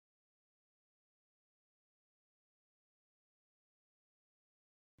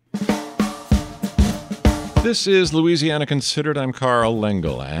This is Louisiana Considered. I'm Carl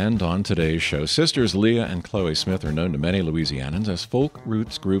Lengel, and on today's show, sisters Leah and Chloe Smith are known to many Louisianans as folk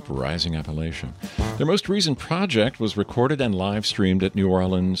roots group Rising Appalachian. Their most recent project was recorded and live-streamed at New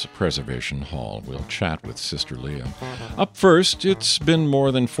Orleans Preservation Hall. We'll chat with Sister Leah. Up first, it's been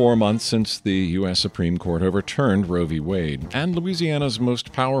more than 4 months since the U.S. Supreme Court overturned Roe v. Wade, and Louisiana's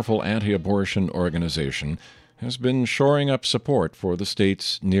most powerful anti-abortion organization has been shoring up support for the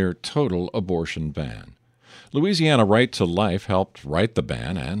state's near-total abortion ban. Louisiana Right to Life helped write the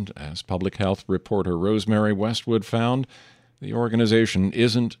ban, and as public health reporter Rosemary Westwood found, the organization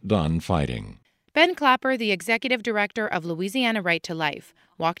isn't done fighting. Ben Clapper, the executive director of Louisiana Right to Life,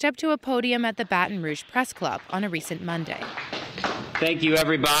 walked up to a podium at the Baton Rouge Press Club on a recent Monday. Thank you,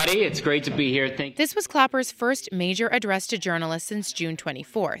 everybody. It's great to be here. This was Clapper's first major address to journalists since June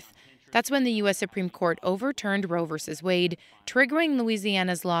 24th. That's when the U.S. Supreme Court overturned Roe v. Wade, triggering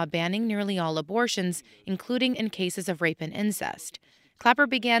Louisiana's law banning nearly all abortions, including in cases of rape and incest. Clapper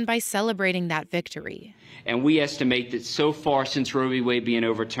began by celebrating that victory. And we estimate that so far since Roe v. Wade being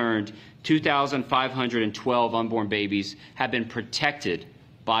overturned, 2,512 unborn babies have been protected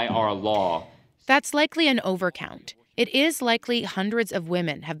by our law. That's likely an overcount. It is likely hundreds of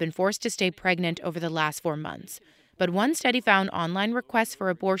women have been forced to stay pregnant over the last 4 months. But one study found online requests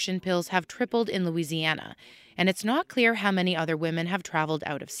for abortion pills have tripled in Louisiana, and it's not clear how many other women have traveled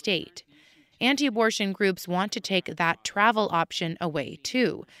out of state. Anti-abortion groups want to take that travel option away,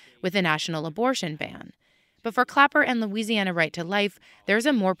 too, with a national abortion ban. But for Clapper and Louisiana Right to Life, there's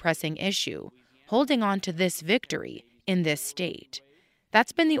a more pressing issue: holding on to this victory in this state.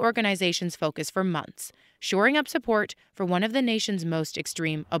 That's been the organization's focus for months, shoring up support for one of the nation's most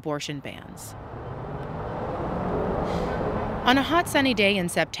extreme abortion bans. On a hot sunny day in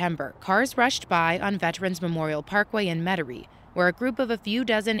September, cars rushed by on Veterans Memorial Parkway in Metairie, where a group of a few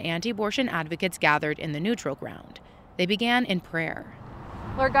dozen anti-abortion advocates gathered in the neutral ground. They began in prayer.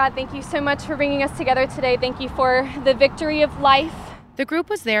 Lord God, thank you so much for bringing us together today. Thank you for the victory of life. The group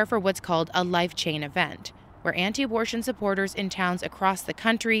was there for what's called a Life Chain event, where anti-abortion supporters in towns across the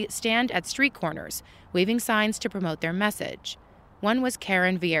country stand at street corners, waving signs to promote their message. One was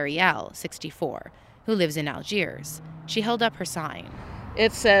Karen Villarreal, 64, who lives in Algiers. She held up her sign.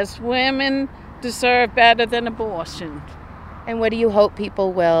 It says, "Women deserve better than abortion." And what do you hope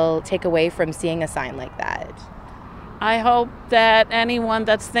people will take away from seeing a sign like that? I hope that anyone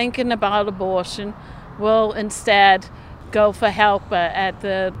that's thinking about abortion will instead go for help at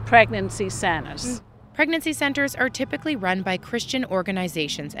the pregnancy centers. Pregnancy centers are typically run by Christian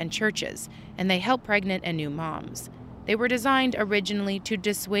organizations and churches, and they help pregnant and new moms. They were designed originally to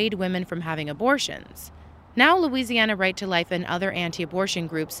dissuade women from having abortions. Now Louisiana Right to Life and other anti-abortion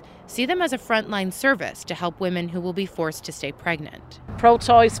groups see them as a frontline service to help women who will be forced to stay pregnant.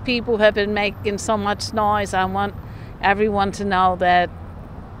 Pro-choice people have been making so much noise. I want everyone to know that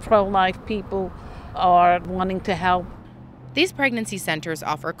pro-life people are wanting to help. These pregnancy centers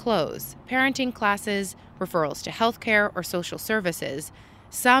offer clothes, parenting classes, referrals to healthcare or social services.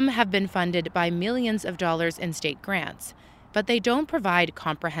 Some have been funded by millions of dollars in state grants, but they don't provide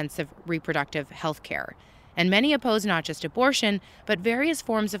comprehensive reproductive health care. And many oppose not just abortion, but various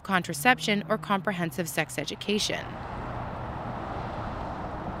forms of contraception or comprehensive sex education.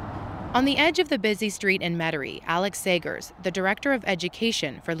 On the edge of the busy street in Metairie, Alex Sagers, the director of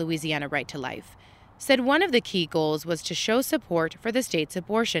education for Louisiana Right to Life, said one of the key goals was to show support for the state's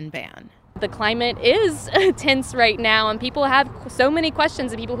abortion ban. The climate is tense right now, and people have so many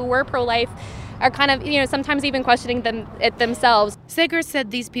questions, and people who were pro-life are kind of, sometimes even questioning it themselves. Sagers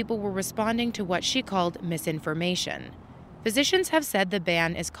said these people were responding to what she called misinformation. Physicians have said the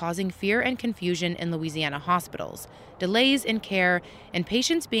ban is causing fear and confusion in Louisiana hospitals, delays in care, and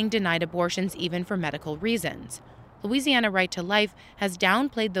patients being denied abortions even for medical reasons. Louisiana Right to Life has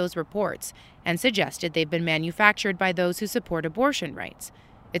downplayed those reports and suggested they've been manufactured by those who support abortion rights.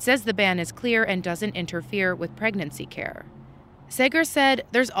 It says the ban is clear and doesn't interfere with pregnancy care. Sagers said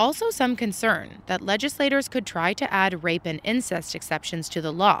there's also some concern that legislators could try to add rape and incest exceptions to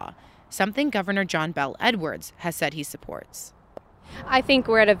the law, something Governor John Bel Edwards has said he supports. I think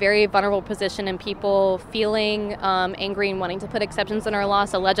we're at a very vulnerable position in people feeling angry and wanting to put exceptions in our law.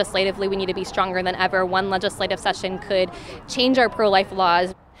 So legislatively, we need to be stronger than ever. One legislative session could change our pro-life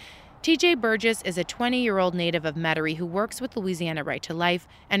laws. TJ Burgess is a 20-year-old native of Metairie who works with Louisiana Right to Life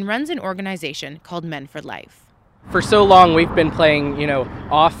and runs an organization called Men for Life. For so long, we've been playing,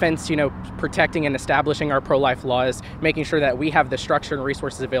 offense, protecting and establishing our pro-life laws, making sure that we have the structure and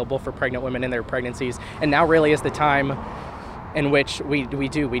resources available for pregnant women in their pregnancies. And now really is the time in which we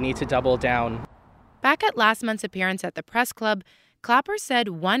need to double down. Back at last month's appearance at the press club, Clapper said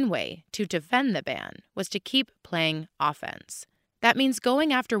one way to defend the ban was to keep playing offense. That means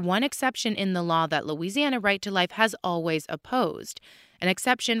going after one exception in the law that Louisiana Right to Life has always opposed, an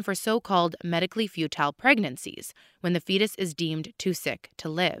exception for so-called medically futile pregnancies, when the fetus is deemed too sick to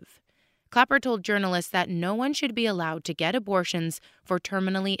live. Clapper told journalists that no one should be allowed to get abortions for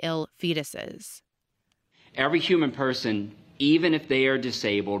terminally ill fetuses. Every human person, even if they are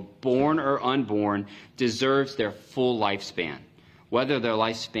disabled, born or unborn, deserves their full lifespan, whether their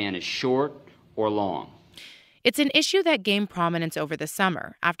lifespan is short or long. It's an issue that gained prominence over the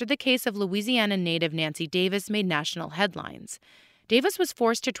summer after the case of Louisiana native Nancy Davis made national headlines. Davis was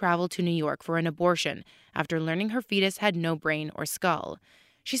forced to travel to New York for an abortion after learning her fetus had no brain or skull.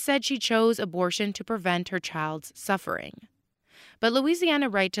 She said she chose abortion to prevent her child's suffering. But Louisiana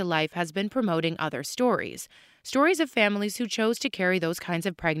Right to Life has been promoting other stories of families who chose to carry those kinds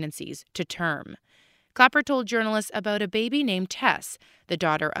of pregnancies to term. Clapper told journalists about a baby named Tess, the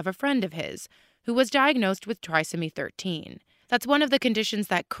daughter of a friend of his, who was diagnosed with trisomy 13. That's one of the conditions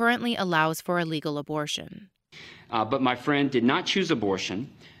that currently allows for a legal abortion. But my friend did not choose abortion.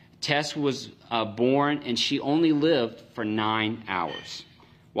 Tess was born, and she only lived for 9 hours.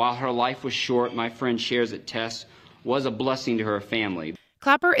 While her life was short, my friend shares that Tess was a blessing to her family.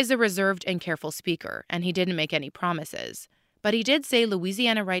 Clapper is a reserved and careful speaker, and he didn't make any promises. But he did say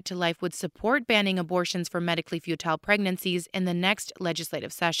Louisiana Right to Life would support banning abortions for medically futile pregnancies in the next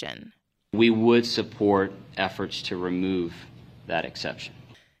legislative session. We would support efforts to remove that exception.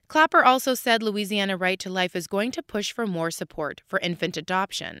 Clapper also said Louisiana Right to Life is going to push for more support for infant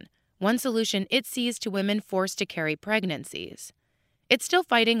adoption, one solution it sees to women forced to carry pregnancies. It's still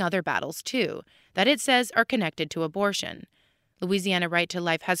fighting other battles, too, that it says are connected to abortion. Louisiana Right to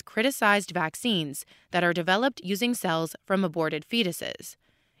Life has criticized vaccines that are developed using cells from aborted fetuses.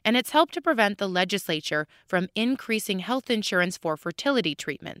 And it's helped to prevent the legislature from increasing health insurance for fertility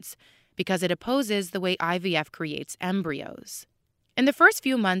treatments, because it opposes the way IVF creates embryos. In the first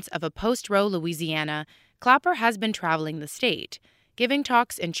few months of a post-Roe Louisiana, Clapper has been traveling the state, giving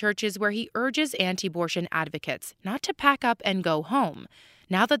talks in churches where he urges anti-abortion advocates not to pack up and go home,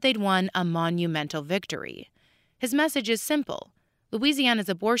 now that they'd won a monumental victory. His message is simple. Louisiana's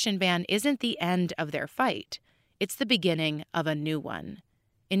abortion ban isn't the end of their fight. It's the beginning of a new one.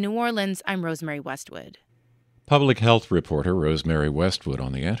 In New Orleans, I'm Rosemary Westwood. Public health reporter Rosemary Westwood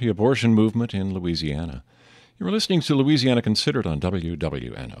on the anti-abortion movement in Louisiana. You're listening to Louisiana Considered on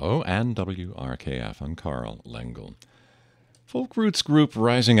WWNO and WRKF. I'm Carl Lengel. Folk roots group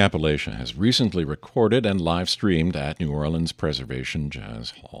Rising Appalachia has recently recorded and live-streamed at New Orleans Preservation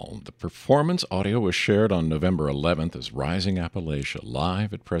Jazz Hall. The performance audio was shared on November 11th as Rising Appalachia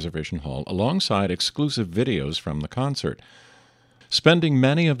live at Preservation Hall alongside exclusive videos from the concert. Spending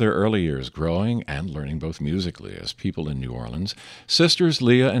many of their early years growing and learning both musically as people in New Orleans, sisters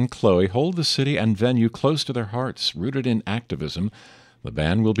Leah and Chloe hold the city and venue close to their hearts, rooted in activism. The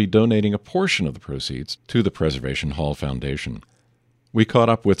band will be donating a portion of the proceeds to the Preservation Hall Foundation. We caught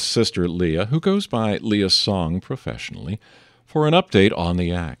up with Sister Leah, who goes by Leah Song professionally, for an update on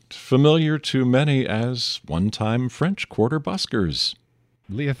the act, familiar to many as one-time French Quarter buskers.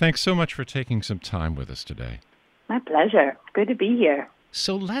 Leah, thanks so much for taking some time with us today. My pleasure. Good to be here.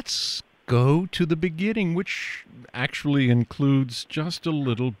 So let's go to the beginning, which actually includes just a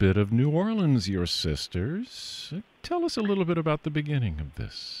little bit of New Orleans, your sisters. Tell us a little bit about the beginning of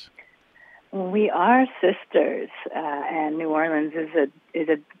this. We are sisters, and New Orleans is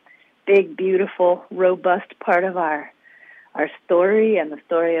a big, beautiful, robust part of our story and the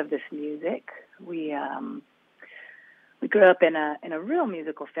story of this music. We grew up in a real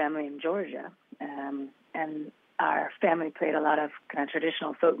musical family in Georgia, and our family played a lot of kind of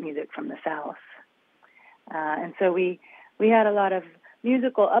traditional folk music from the South. And so we had a lot of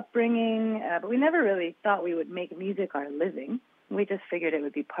musical upbringing, but we never really thought we would make music our living. We just figured it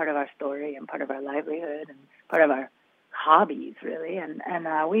would be part of our story and part of our livelihood and part of our hobbies, really. And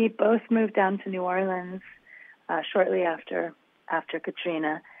we both moved down to New Orleans shortly after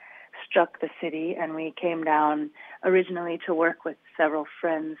Katrina struck the city, and we came down originally to work with several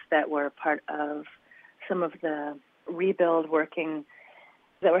friends that were part of some of the rebuild working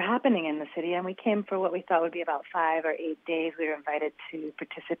that were happening in the city, and we came for what we thought would be about 5 or 8 days. We were invited to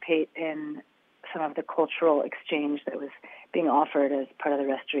participate in some of the cultural exchange that was being offered as part of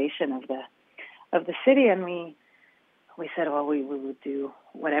the restoration of the city, and we said, well, we would do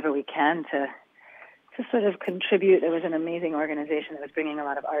whatever we can to sort of contribute. There was an amazing organization that was bringing a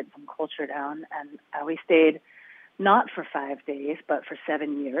lot of art and culture down, and we stayed not for 5 days, but for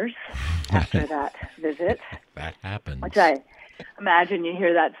 7 years after that visit. That happens. Which I imagine you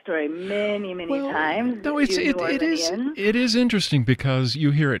hear that story many, many times. No, it is interesting because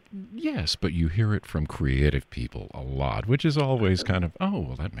you hear it, yes, but you hear it from creative people a lot, which is always kind of, oh,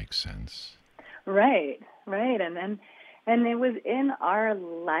 well, that makes sense. Right. And it was in our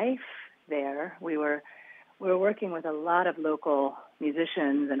life there. We were working with a lot of local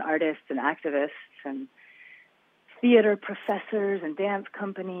musicians and artists and activists and theater professors and dance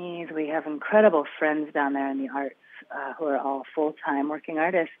companies. We have incredible friends down there in the arts who are all full-time working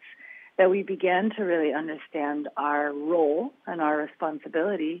artists, that we began to really understand our role and our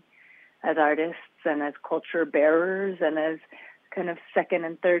responsibility as artists and as culture bearers and as kind of second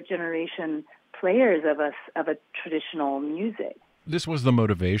and third generation players of a traditional music. This was the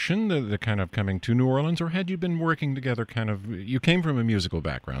motivation, the kind of coming to New Orleans, or had you been working together you came from a musical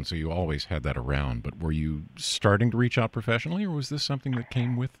background, so you always had that around, but were you starting to reach out professionally, or was this something that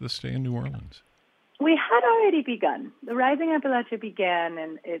came with the stay in New Orleans? We had already begun. The Rising Appalachia began,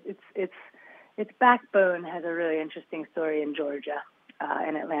 and its backbone has a really interesting story in Georgia,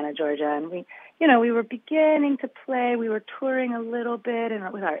 in Atlanta, Georgia, and we were beginning to play. We were touring a little bit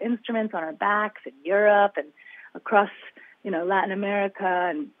and with our instruments on our backs in Europe and across Latin America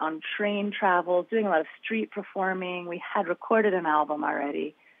and on train travel, doing a lot of street performing. We had recorded an album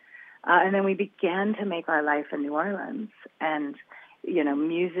already. And then we began to make our life in New Orleans. And,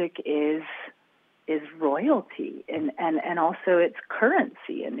 music is royalty and also it's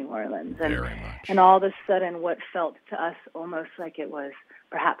currency in New Orleans. And, very much. And all of a sudden what felt to us almost like it was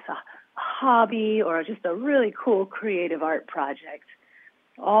perhaps a hobby or just a really cool creative art project,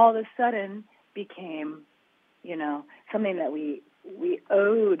 all of a sudden became something that we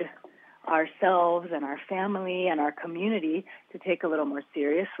owed ourselves and our family and our community to take a little more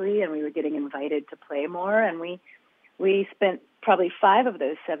seriously, and we were getting invited to play more, and we spent probably 5 of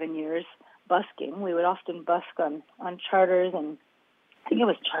those 7 years busking. We would often busk on charters, and I think it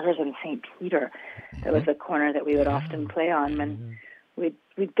was charters in St. Peter. That was a corner that we would often play on, and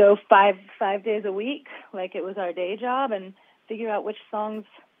we'd go five days a week like it was our day job and figure out which songs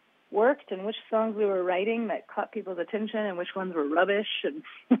worked and which songs we were writing that caught people's attention and which ones were rubbish, and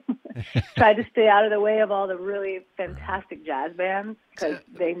tried to stay out of the way of all the really fantastic jazz bands because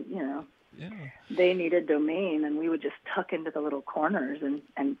they needed domain, and we would just tuck into the little corners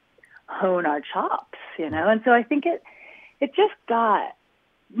and hone our chops, And so I think it just got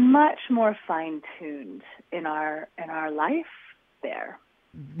much more fine-tuned in our life there.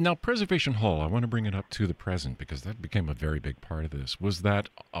 Now, Preservation Hall, I want to bring it up to the present because that became a very big part of this. Was that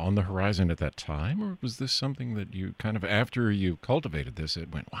on the horizon at that time, or was this something that you kind of, after you cultivated this,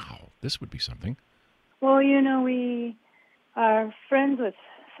 it went, wow, this would be something? Well, we are friends with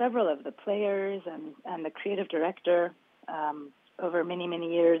several of the players and the creative director over many,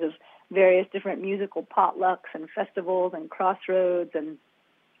 many years of various different musical potlucks and festivals and crossroads and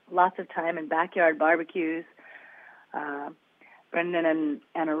lots of time in backyard barbecues. Brendan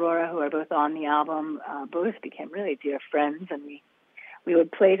and Aurora, who are both on the album, both became really dear friends, and we would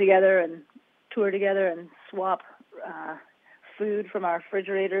play together and tour together and swap food from our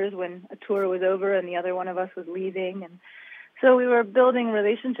refrigerators when a tour was over and the other one of us was leaving. And so we were building a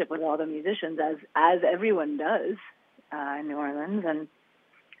relationship with all the musicians, as everyone does in New Orleans.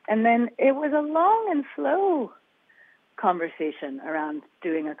 And then it was a long and slow conversation around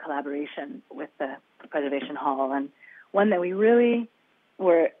doing a collaboration with the Preservation Hall, and one that we really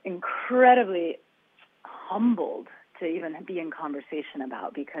were incredibly humbled to even be in conversation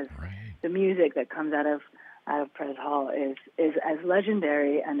about, because the music that comes out of Pres Hall is as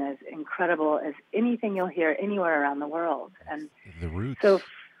legendary and as incredible as anything you'll hear anywhere around the world. And the roots. So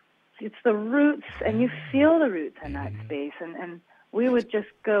it's the roots, and you feel the roots in that space. And we would just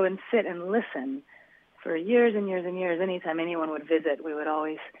go and sit and listen for years and years and years. Anytime anyone would visit, we would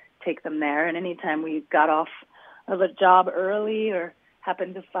always take them there. And anytime we got off of a job early or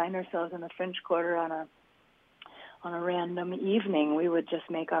happened to find ourselves in the French Quarter on a random evening, we would just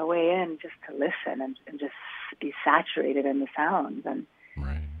make our way in just to listen and just be saturated in the sounds. And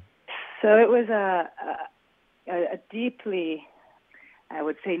so it was a deeply, I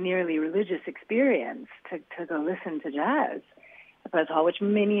would say, nearly religious experience to go listen to jazz at Pres Hall, which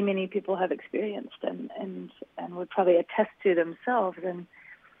many, many people have experienced and would probably attest to themselves. And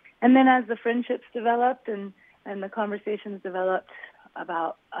then as the friendships developed and the conversations developed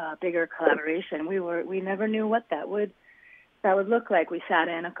about bigger collaboration, we never knew what that would look like. We sat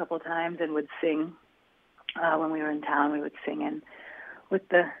in a couple times and would sing when we were in town. We would sing in with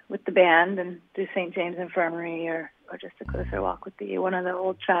the band and do St. James Infirmary or just a closer walk with one of the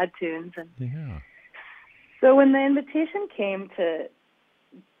old trad tunes. And so when the invitation came to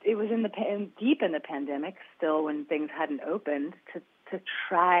it was deep in the pandemic still, when things hadn't opened, to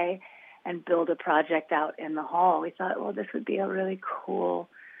try and build a project out in the hall. We thought, well, this would be a really cool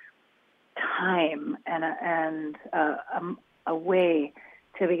time and a way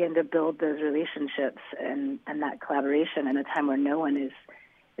to begin to build those relationships and that collaboration in a time where no one is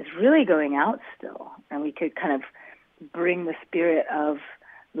really going out still, and we could kind of bring the spirit of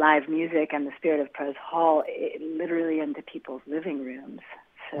live music and the spirit of Prez Hall literally into people's living rooms.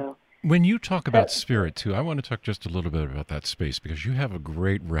 So when you talk about spirit, too, I want to talk just a little bit about that space, because you have a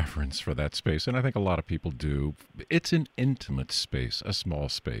great reference for that space, and I think a lot of people do. It's an intimate space, a small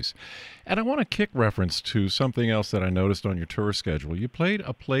space. And I want to kick reference to something else that I noticed on your tour schedule. You played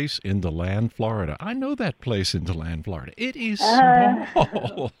a place in DeLand, Florida. I know that place in DeLand, Florida. It is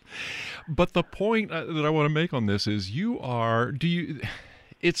small. But the point that I want to make on this is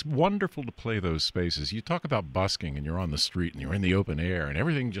it's wonderful to play those spaces. You talk about busking, and you're on the street, and you're in the open air, and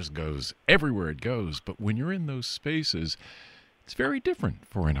everything just goes everywhere it goes. But when you're in those spaces, it's very different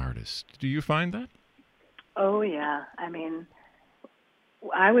for an artist. Do you find that? Oh, yeah. I mean,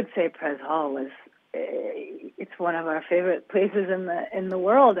 I would say Prez Hall it's one of our favorite places in the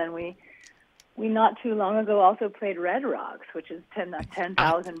world, and we not too long ago also played Red Rocks, which is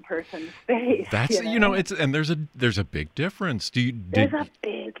 10,000 person space. That's there's a big difference. There's a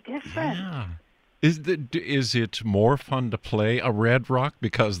big difference. Yeah. Is it more fun to play a Red Rock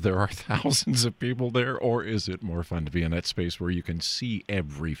because there are thousands of people there, or is it more fun to be in that space where you can see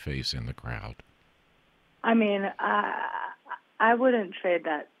every face in the crowd? I mean, I wouldn't trade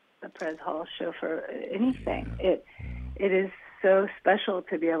the Prez Hall show for anything. Yeah. It is so special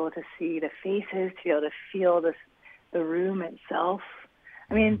to be able to see the faces, to be able to feel the room itself.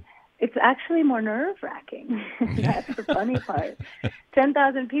 I mean, it's actually more nerve-wracking. That's the funny part.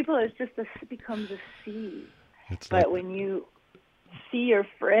 10,000 people becomes a sea. But when you see your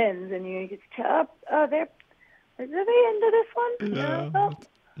friends and you just are they into this one? Yeah.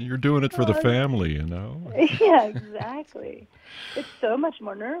 You're doing it for the family, you know? Yeah, exactly. It's so much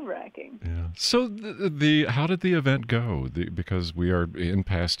more nerve-wracking. Yeah. So how did the event go? Because we are in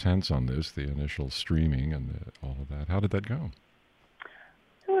past tense on this, the initial streaming and all of that. How did that go?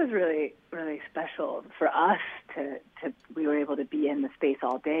 It was really, really special for us we were able to be in the space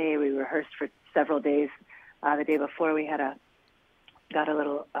all day. We rehearsed for several days. The day before, we got a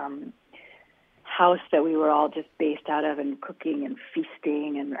little house that we were all just based out of, and cooking and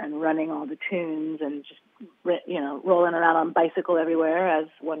feasting and running all the tunes and just rolling around on bicycle everywhere as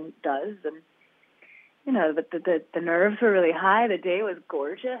one does. And but the nerves were really high. The day was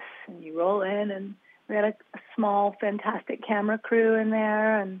gorgeous, and you roll in, and we had a small, fantastic camera crew in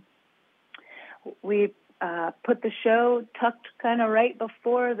there, and we put the show tucked kind of right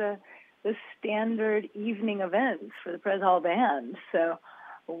before the standard evening events for the Prez Hall band. So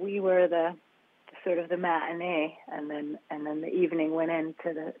we were the sort of the matinee, and then the evening went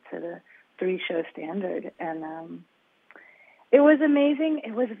into the 3-show standard, and it was amazing.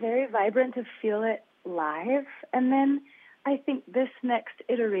 It was very vibrant to feel it live, and then I think this next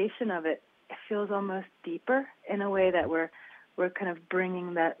iteration of it feels almost deeper in a way that we're kind of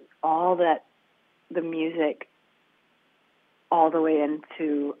bringing the music all the way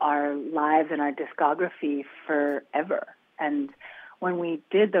into our lives and our discography forever. And when we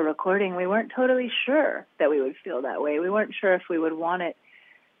did the recording, we weren't totally sure that we would feel that way. We weren't sure if we would want it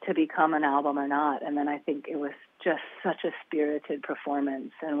to become an album or not. And then I think it was just such a spirited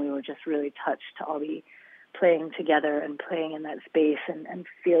performance, and we were just really touched to all be playing together and playing in that space and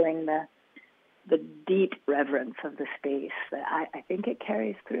feeling the deep reverence of the space that I think it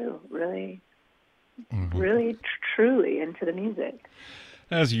carries through really, really truly into the music.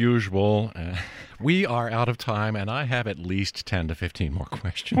 As usual, we are out of time, and I have at least 10 to 15 more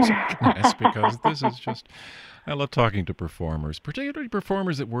questions I can ask, because this is just, I love talking to performers, particularly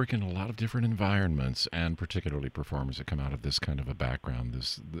performers that work in a lot of different environments, and particularly performers that come out of this kind of a background,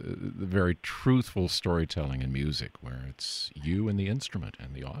 the very truthful storytelling in music, where it's you and the instrument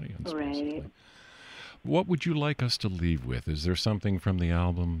and the audience, right. Basically. What would you like us to leave with? Is there something from the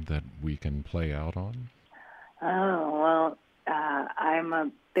album that we can play out on? Oh, well, I'm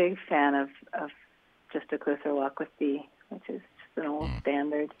a big fan of Just a Closer Walk with Thee, which is just an old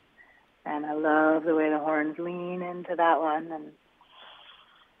standard. And I love the way the horns lean into that one, and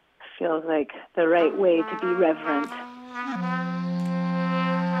feels like the right way to be reverent.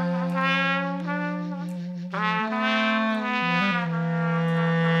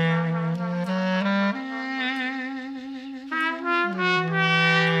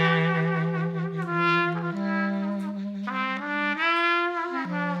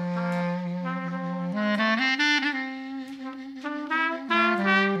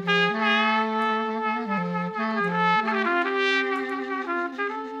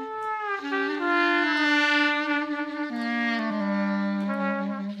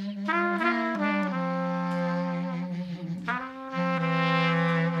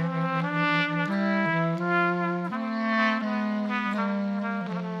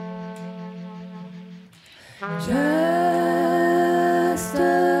 Just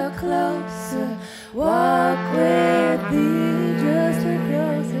a closer walk with thee, just a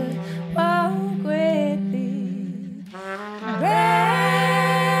closer walk with thee. Granted,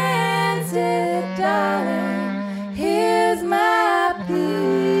 darling, here's my plea.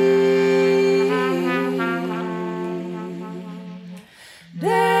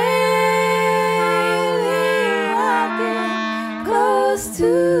 Daily walking close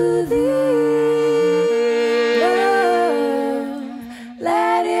to thee.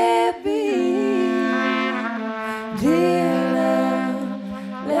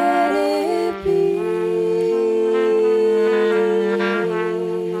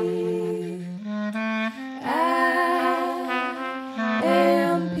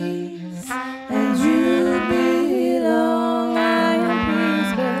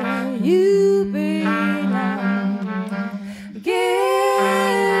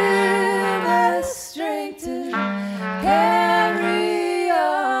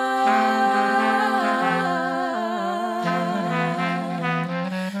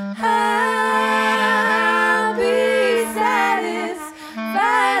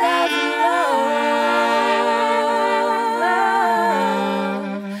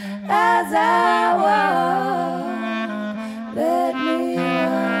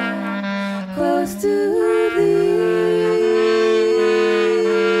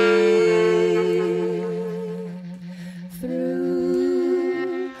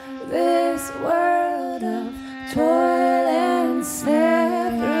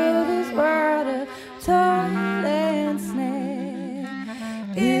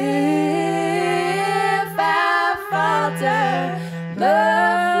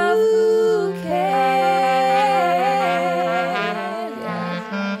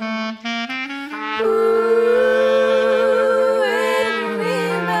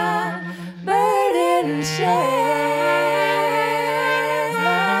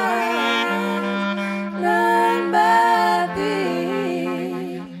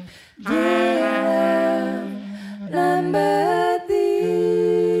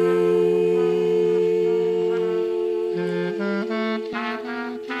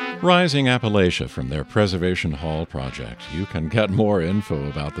 Rising Appalachia from their Preservation Hall project. You can get more info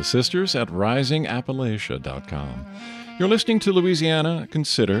about the sisters at risingappalachia.com. You're listening to Louisiana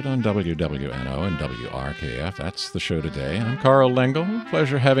Considered on WWNO and WRKF. That's the show today. I'm Carl Lengel.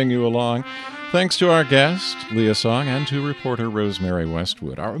 Pleasure having you along. Thanks to our guest, Leah Song, and to reporter Rosemary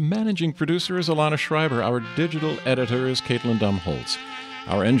Westwood. Our managing producer is Alana Schreiber. Our digital editor is Caitlin Dumholtz.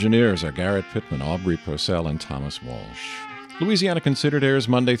 Our engineers are Garrett Pittman, Aubrey Purcell, and Thomas Walsh. Louisiana Considered airs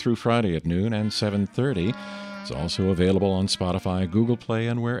Monday through Friday at noon and 7:30. It's also available on Spotify, Google Play,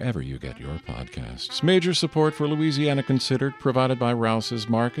 and wherever you get your podcasts. Major support for Louisiana Considered provided by Rouse's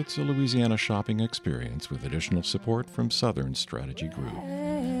Markets, a Louisiana shopping experience with additional support from Southern Strategy Group.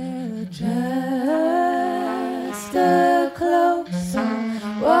 Just a closer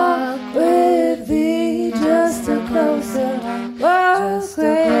walk with thee, just a closer walk with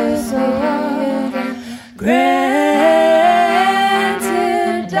thee. Granted,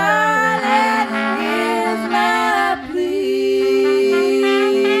 darling, here's my plea.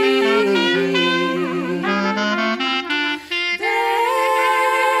 Daily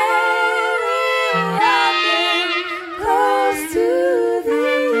walking close to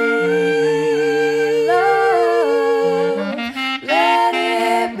thee, Lord, let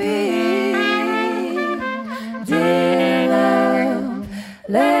it be. Dear love,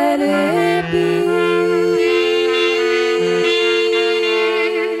 let it be.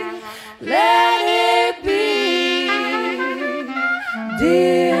 Dear